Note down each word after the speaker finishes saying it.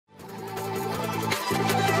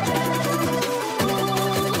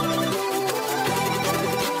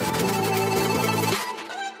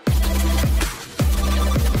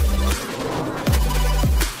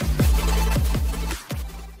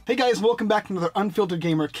guys, welcome back to another Unfiltered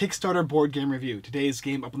Gamer Kickstarter board game review. Today's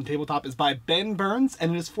game up on the tabletop is by Ben Burns,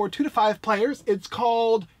 and it is for 2 to 5 players. It's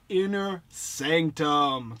called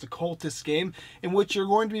Sanctum. It's a cultist game in which you're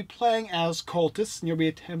going to be playing as cultists, and you'll be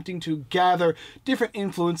attempting to gather different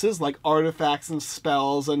influences like artifacts and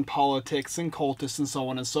spells and politics and cultists and so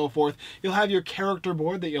on and so forth. You'll have your character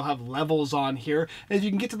board that you'll have levels on here, and if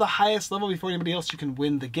you can get to the highest level before anybody else, you can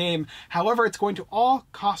win the game. However, it's going to all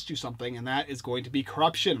cost you something, and that is going to be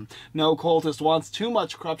corruption. No cultist wants too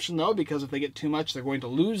much corruption though, because if they get too much, they're going to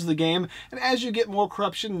lose the game, and as you get more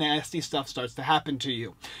corruption, nasty stuff starts to happen to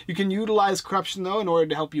you. You can utilize corruption though in order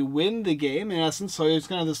to help you win the game in essence, so it's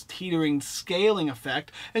kind of this teetering scaling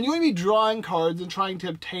effect, and you're going to be drawing cards and trying to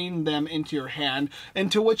obtain them into your hand,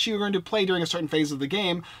 and to which you're going to play during a certain phase of the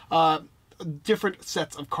game, different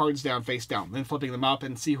sets of cards down, face down, then flipping them up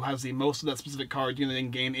and see who has the most of that specific card. You then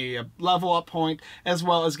gain a level up point, as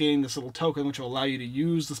well as gaining this little token, which will allow you to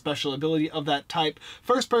use the special ability of that type.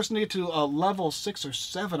 First person to get to level 6 or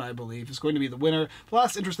 7, I believe, is going to be the winner. The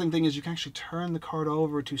last interesting thing is you can actually turn the card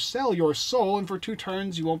over to sell your soul, and for 2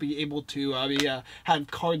 turns you won't be able to have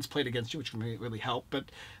cards played against you, which can really help, but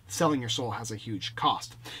selling your soul has a huge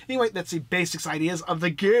cost. Anyway, that's the basics ideas of the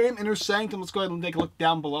game, Sanctum. Let's go ahead and take a look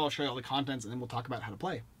down below. I'll show you all the contents, and then we'll talk about how to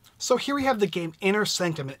play. So here we have the game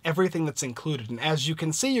Sanctum and everything that's included. And as you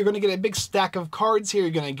can see, you're going to get a big stack of cards here.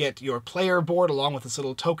 You're going to get your player board along with this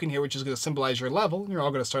little token here, which is going to symbolize your level. You're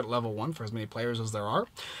all going to start at level 1 for as many players as there are.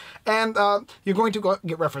 And you're going to go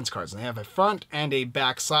get reference cards. And they have a front and a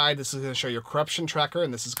back side. This is going to show your corruption tracker,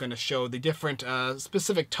 and this is going to show the different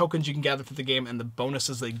specific tokens you can gather through the game and the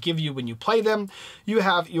bonuses they give you when you play them. You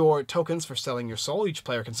have your tokens for selling your soul. Each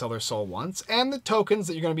player can sell their soul once. And the tokens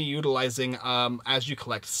that you're going to be utilizing as you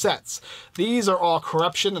collect sets. These are all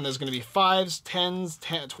corruption, and there's going to be 5s, 10s,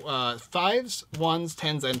 5s, 1s,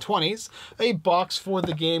 10s, and 20s, a box for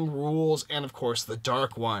the game rules, and of course the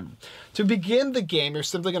dark one. To begin the game, you're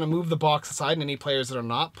simply going to move the box aside and any players that are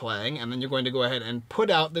not playing, and then you're going to go ahead and put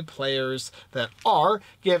out the players that are.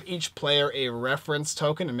 Give each player a reference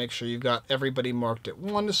token, and make sure you've got everybody marked at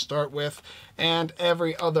 1 to start with, and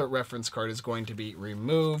every other reference card is going to be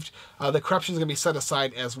removed. The corruption is going to be set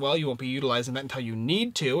aside as well. You won't be utilizing that until you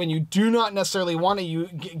need to, and you do not necessarily want to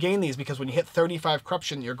gain these, because when you hit 35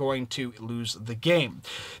 corruption, you're going to lose the game.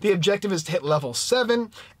 The objective is to hit level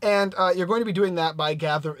 7, and you're going to be doing that by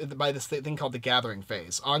this thing called the gathering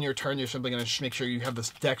phase. On your turn, you're simply going to make sure you have this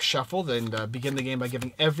deck shuffled and begin the game by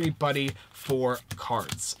giving everybody 4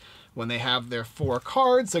 cards. When they have their 4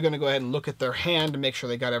 cards, they're going to go ahead and look at their hand to make sure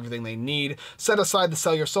they got everything they need. Set aside the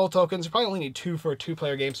sell your soul tokens. You probably only need 2 for a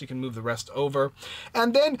 2-player game, so you can move the rest over.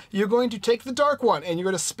 And then you're going to take the dark one, and you're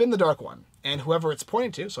going to spin the dark one. And whoever it's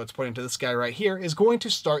pointing to, so it's pointing to this guy right here, is going to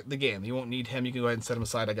start the game. You won't need him. You can go ahead and set him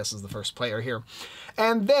aside, I guess, as the first player here.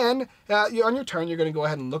 And then, on your turn, you're going to go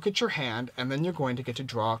ahead and look at your hand, and then you're going to get to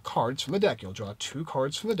draw cards from the deck. You'll draw 2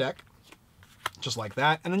 cards from the deck, just like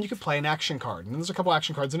that, and then you can play an action card. And then there's a couple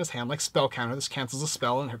action cards in his hand, like Spell Counter. This cancels a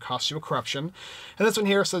spell and it costs you a corruption. And this one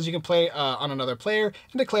here says you can play on another player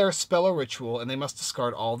and declare a spell or ritual, and they must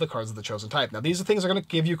discard all the cards of the chosen type. Now, these are things that are going to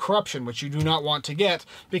give you corruption, which you do not want to get,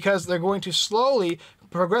 because they're going to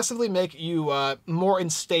progressively make you more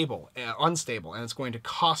unstable, and it's going to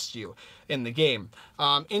cost you in the game.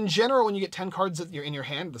 In general, when you get 10 cards that you're in your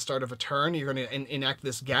hand at the start of a turn, you're going to enact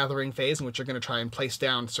this gathering phase in which you're going to try and place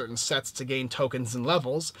down certain sets to gain tokens and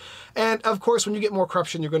levels. And of course, when you get more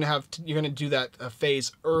corruption, you're going to do that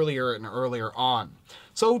phase earlier and earlier on.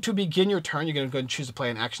 So to begin your turn, you're going to go and choose to play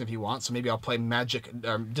an action if you want. So maybe I'll play magic,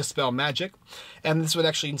 dispel magic. And this would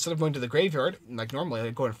actually, instead of going to the graveyard, like normally,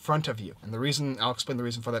 I'd go in front of you. And the reason, I'll explain the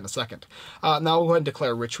reason for that in a second. Now we'll go ahead and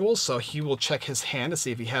declare rituals. So he will check his hand to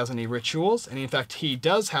see if he has any rituals. And in fact, he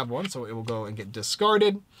does have one, so it will go and get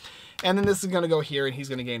discarded. And then this is going to go here, and he's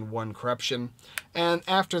going to gain 1 corruption. And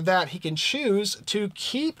after that, he can choose to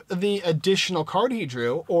keep the additional card he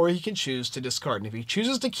drew, or he can choose to discard. And if he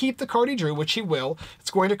chooses to keep the card he drew, which he will, it's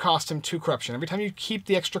going to cost him 2 corruption. Every time you keep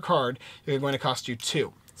the extra card, it's going to cost you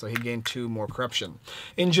 2. So he gained 2 more corruption.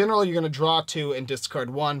 In general, you're going to draw 2 and discard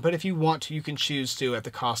 1, but if you want to, you can choose to at the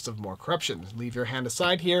cost of more corruption. Leave your hand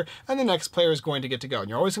aside here, and the next player is going to get to go. And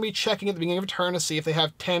you're always going to be checking at the beginning of a turn to see if they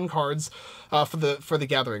have 10 cards for the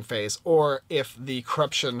gathering phase, or if the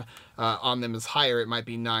corruption on them is higher, it might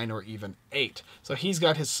be 9 or even 8. So he's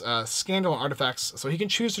got his Scandal and artifacts, so he can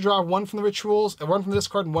choose to draw 1 from the rituals, 1 from this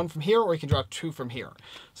card, and 1 from here, or he can draw 2 from here.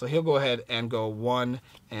 So he'll go ahead and go 1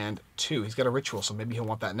 and 2. He's got a ritual, so maybe he'll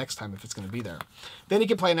want that next time if it's going to be there. Then he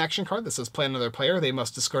can play an action card that says play another player. They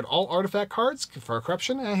must discard all artifact cards for a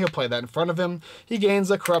corruption, and he'll play that in front of him. He gains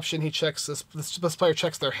a corruption. He checks this player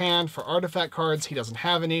checks their hand for artifact cards. He doesn't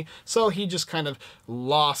have any, so he just kind of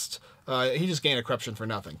lost. He just gained a corruption for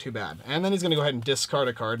nothing. Too bad. And then he's going to go ahead and discard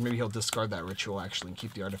a card. Maybe he'll discard that ritual, actually, and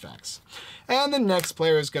keep the artifacts. And the next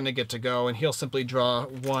player is going to get to go, and he'll simply draw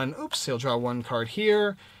one. Oops, he'll draw 1 card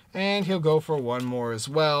here, and he'll go for 1 more as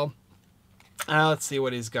well. Let's see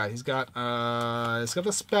what he's got. He's got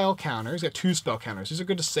the spell counter. He's got 2 spell counters. These are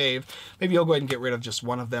good to save. Maybe he'll go ahead and get rid of just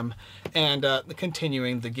 1 of them. And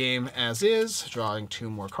continuing the game as is, drawing 2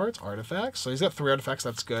 more cards, artifacts. So he's got 3 artifacts.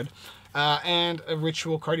 That's good. And a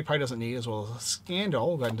ritual card he probably doesn't need, as well as a Scandal.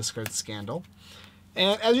 We'll go ahead and discard the Scandal.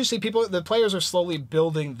 And as you see, the players are slowly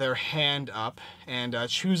building their hand up and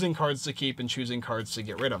choosing cards to keep and choosing cards to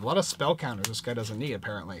get rid of. A lot of spell counters this guy doesn't need,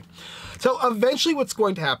 apparently. So eventually what's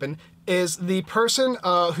going to happen is the person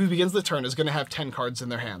who begins the turn is going to have 10 cards in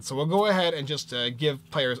their hand. So we'll go ahead and just give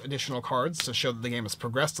players additional cards to show that the game has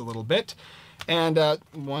progressed a little bit. And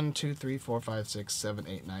 1, 2, 3, 4, 5, 6, 7,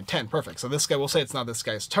 8, 9, 10. Perfect. So this guy, we'll say it's not this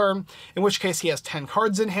guy's turn, in which case he has 10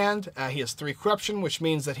 cards in hand. He has 3 corruption, which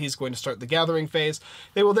means that he's going to start the gathering phase.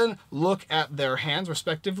 They will then look at their hands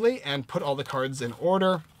respectively and put all the cards in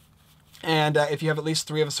order. And if you have at least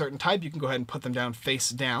 3 of a certain type, you can go ahead and put them down face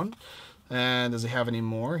down. And does he have any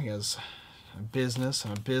more? He has a business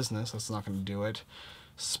and a business. That's not going to do it.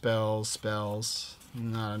 Spells.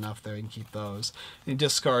 Not enough there. You can keep those. And you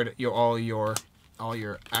discard all your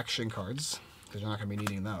action cards because you're not going to be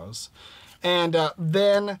needing those. And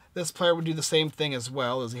then this player would do the same thing as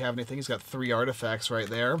well. Does he have anything? He's got 3 artifacts right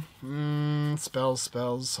there.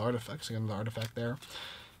 Spells, artifacts. You got another artifact there.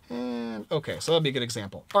 And okay, so that'll be a good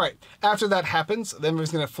example. All right. After that happens, then we're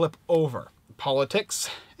going to flip over politics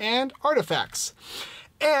and artifacts.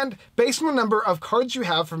 And based on the number of cards you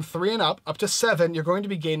have from 3 and up to 7, you're going to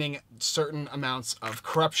be gaining certain amounts of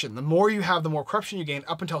corruption. The more you have, the more corruption you gain,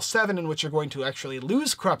 up until 7, in which you're going to actually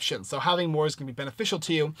lose corruption. So having more is going to be beneficial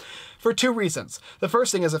to you for 2 reasons. The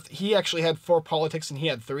first thing is if he actually had 4 politics and he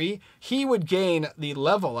had 3, he would gain the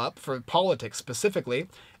level up for politics specifically.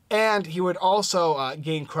 And he would also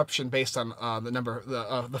gain corruption based on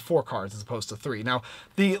the 4 cards as opposed to 3. Now,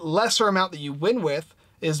 the lesser amount that you win with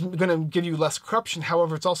is going to give you less corruption.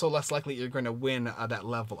 However, it's also less likely you're going to win that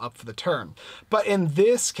level up for the turn. But in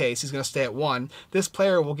this case, he's going to stay at 1. This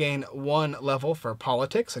player will gain 1 level for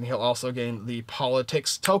politics, and he'll also gain the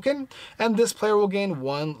politics token. And this player will gain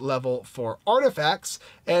 1 level for artifacts,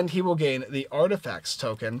 and he will gain the artifacts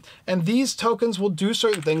token. And these tokens will do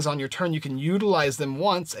certain things on your turn. You can utilize them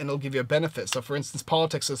once, and it'll give you a benefit. So for instance,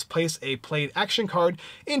 politics says place a played action card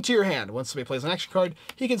into your hand. Once somebody plays an action card,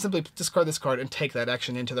 he can simply discard this card and take that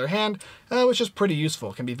action into their hand, which is pretty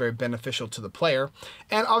useful. It can be very beneficial to the player.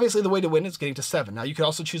 And obviously the way to win is getting to 7. Now you could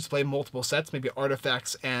also choose to play multiple sets, maybe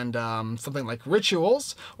artifacts and something like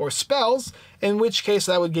rituals or spells, in which case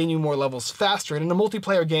that would gain you more levels faster. And in a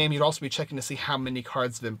multiplayer game, you'd also be checking to see how many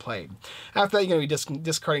cards have been played. After that, you're going to be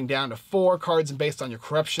discarding down to 4 cards, and based on your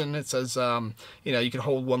corruption, it says, you can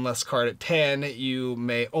hold 1 less card at 10. You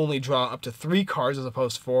may only draw up to 3 cards as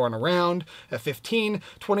opposed to 4 on a round. At 15,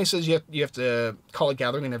 20 says you have to call a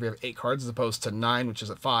gathering whenever you have 8 cards as opposed to 9, which is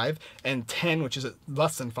at 5, and 10, which is at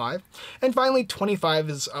less than 5. And finally, 25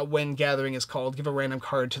 is when gathering is called. Give a random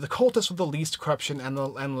card to the cultist with the least corruption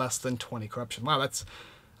and less than 20 corruption. Wow, that's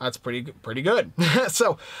pretty good.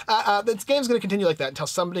 So this game's going to continue like that until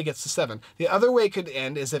somebody gets to 7. The other way it could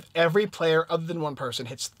end is if every player other than 1 person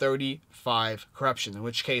hits 35 corruption, in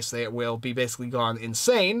which case they will be basically gone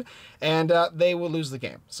insane and they will lose the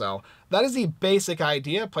game. So that is the basic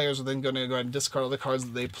idea. Players are then going to go ahead and discard all the cards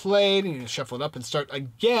that they played, and you shuffle it up and start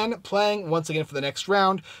again playing once again for the next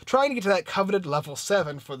round, trying to get to that coveted level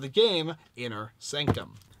 7 for the game Inner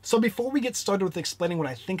Sanctum. So before we get started with explaining what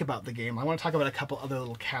I think about the game, I want to talk about a couple other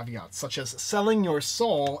little caveats, such as selling your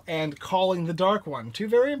soul and calling the Dark One, 2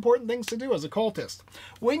 very important things to do as a cultist.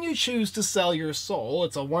 When you choose to sell your soul,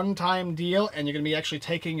 it's a one-time deal, and you're going to be actually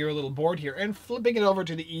taking your little board here and flipping it over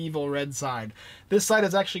to the evil red side. This side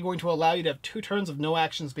is actually going to allow you to have 2 turns of no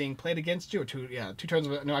actions being played against you, or 2 turns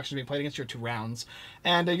of no actions being played against you, or 2 rounds.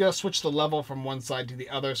 And you're going to switch the level from one side to the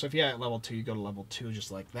other. So if you're at level 2, you go to level 2,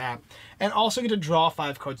 just like that. And also you get to draw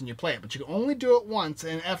 5 cards and you play it, but you can only do it once,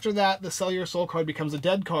 and after that the sell your soul card becomes a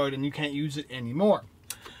dead card and you can't use it anymore.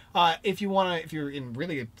 If you're in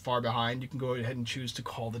really far behind, you can go ahead and choose to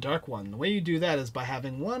call the Dark One. The way you do that is by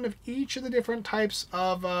having one of each of the different types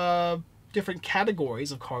of different categories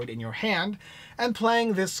of card in your hand and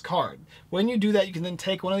playing this card. When you do that, you can then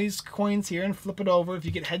take one of these coins here and flip it over. If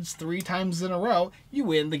you get heads 3 times in a row, you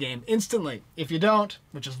win the game instantly. If you don't,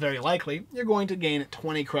 which is very likely, you're going to gain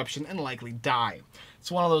 20 corruption and likely die.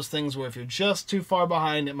 It's one of those things where if you're just too far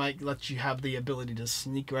behind, it might let you have the ability to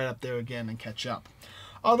sneak right up there again and catch up.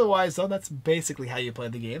 Otherwise, though, that's basically how you play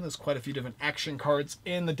the game. There's quite a few different action cards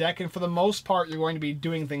in the deck, and for the most part, you're going to be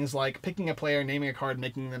doing things like picking a player, naming a card,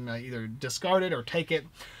 making them either discard it or take it,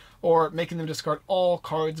 or making them discard all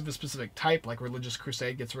cards of a specific type, like Religious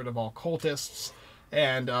Crusade gets rid of all cultists,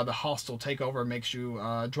 and the Hostile Takeover makes you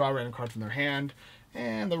draw a random card from their hand,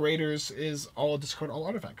 and the Raiders is all discard all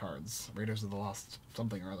artifact cards. Raiders of the Lost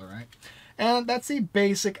something or other, right? And that's the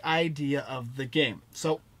basic idea of the game.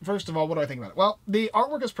 So, first of all, what do I think about it? Well, the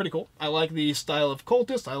artwork is pretty cool. I like the style of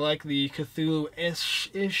cultist. I like the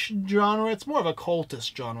Cthulhu-ish genre. It's more of a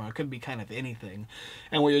cultist genre. It could be kind of anything.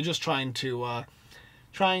 And where you're just trying to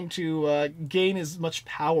gain as much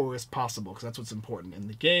power as possible, because that's what's important in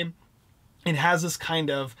the game. It has this kind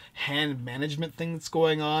of hand management thing that's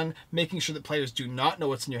going on, making sure that players do not know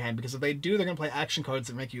what's in your hand, because if they do, they're going to play action cards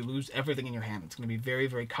that make you lose everything in your hand. It's going to be very,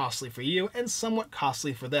 very costly for you and somewhat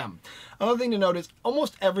costly for them. Another thing to note is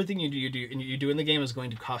almost everything you do in the game is going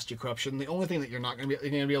to cost you corruption. The only thing that you're not going to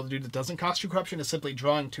be able to do that doesn't cost you corruption is simply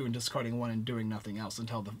drawing 2 and discarding 1 and doing nothing else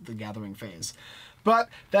until the gathering phase. But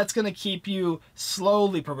that's going to keep you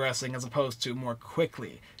slowly progressing as opposed to more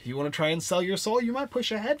quickly. If you want to try and sell your soul, you might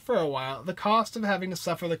push ahead for a while at the cost of having to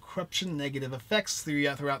suffer the corruption negative effects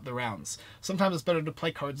throughout the rounds. Sometimes it's better to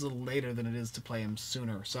play cards a little later than it is to play them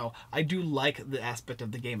sooner. So I do like the aspect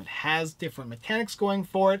of the game. It has different mechanics going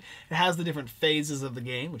for it. It has the different phases of the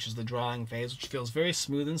game, which is the drawing phase, which feels very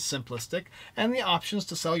smooth and simplistic. And the options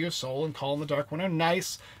to sell your soul and call in the Dark One are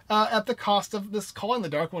nice. At the cost of this calling the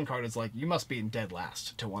Dark One card is like, you must be in dead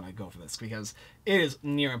last to want to go for this, because it is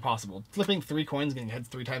near impossible. Flipping 3 coins, getting heads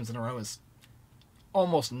 3 times in a row is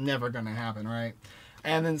almost never going to happen, right?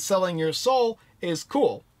 And then selling your soul is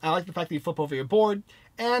cool. I like the fact that you flip over your board,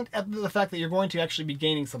 and the fact that you're going to actually be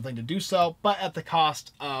gaining something to do so, but at the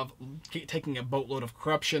cost of taking a boatload of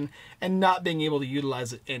corruption and not being able to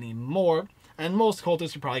utilize it anymore. And most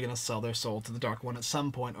cultists are probably going to sell their soul to the Dark One at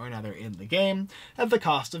some point or another in the game, at the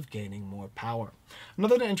cost of gaining more power.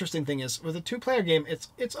 Another interesting thing is, with a 2-player game,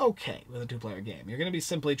 it's okay with a 2-player game. You're going to be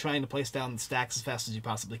simply trying to place down the stacks as fast as you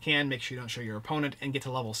possibly can, make sure you don't show your opponent, and get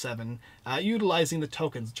to level 7, utilizing the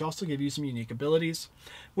tokens, which also give you some unique abilities.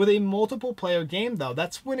 With a multiple player game, though,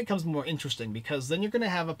 that's when it becomes more interesting, because then you're going to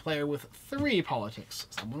have a player with 3 politics,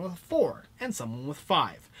 someone with 4, and someone with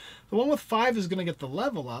 5. The one with 5 is going to get the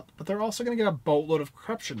level up, but they're also going to get a boatload of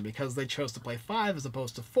corruption because they chose to play 5 as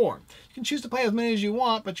opposed to 4. You can choose to play as many as you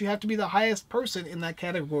want, but you have to be the highest person in that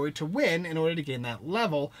category to win in order to gain that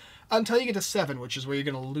level until you get to 7, which is where you're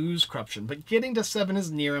going to lose corruption. But getting to 7 is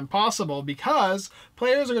near impossible because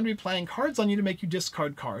players are going to be playing cards on you to make you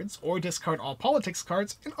discard cards or discard all politics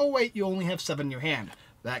cards, and oh wait, you only have 7 in your hand.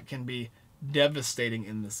 That can be devastating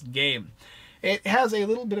in this game. It has a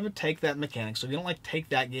little bit of a take that mechanic, so if you don't like take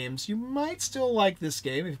that games, you might still like this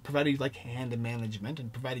game, provided you like hand management,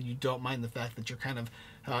 and provided you don't mind the fact that you're kind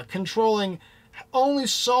of controlling only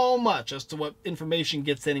so much as to what information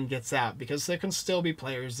gets in and gets out, because there can still be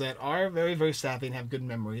players that are very, very savvy and have good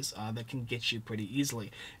memories that can get you pretty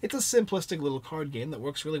easily. It's a simplistic little card game that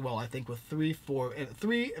works really well, I think, with 3, 4,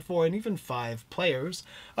 and even 5 players.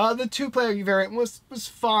 The 2-player variant was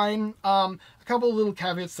fine. A couple of little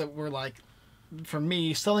caveats that were like, for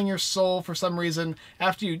me, selling your soul for some reason,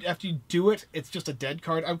 after you do it, it's just a dead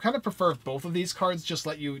card. I would kind of prefer if both of these cards just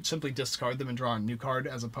let you simply discard them and draw a new card,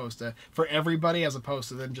 as opposed to, for everybody, as opposed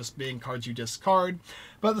to them just being cards you discard.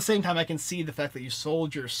 But at the same time, I can see the fact that you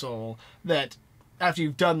sold your soul, that after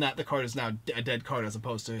you've done that, the card is now a dead card as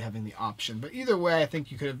opposed to having the option. But either way, I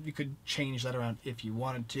think you could change that around if you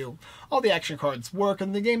wanted to. All the action cards work,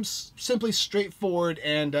 and the game's simply straightforward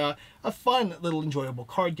and a fun little enjoyable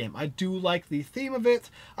card game. I do like the theme of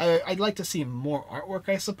it. I'd like to see more artwork,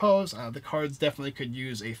 I suppose. The cards definitely could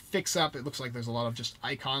use a fix-up. It looks like there's a lot of just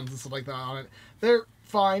icons and stuff like that on it. They're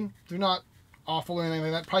fine. They're not awful or anything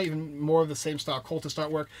like that. Probably even more of the same style cultist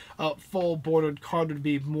artwork. Full bordered card would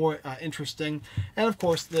be more interesting. And of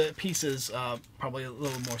course, the pieces probably a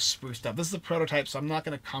little more spruced up. This is a prototype, so I'm not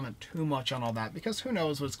going to comment too much on all that because who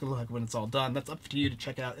knows what it's going to look like when it's all done. That's up to you to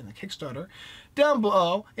check it out in the Kickstarter. Down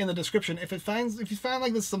below in the description, if you find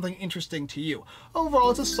like this is something interesting to you.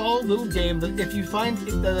 Overall, it's a solid little game that if you find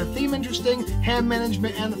the theme interesting, hand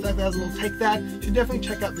management, and the fact that it has a little take that, you should definitely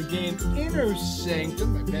check out the game Inner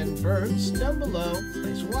Sanctum by Ben Burns down below.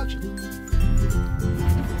 Thanks for watching.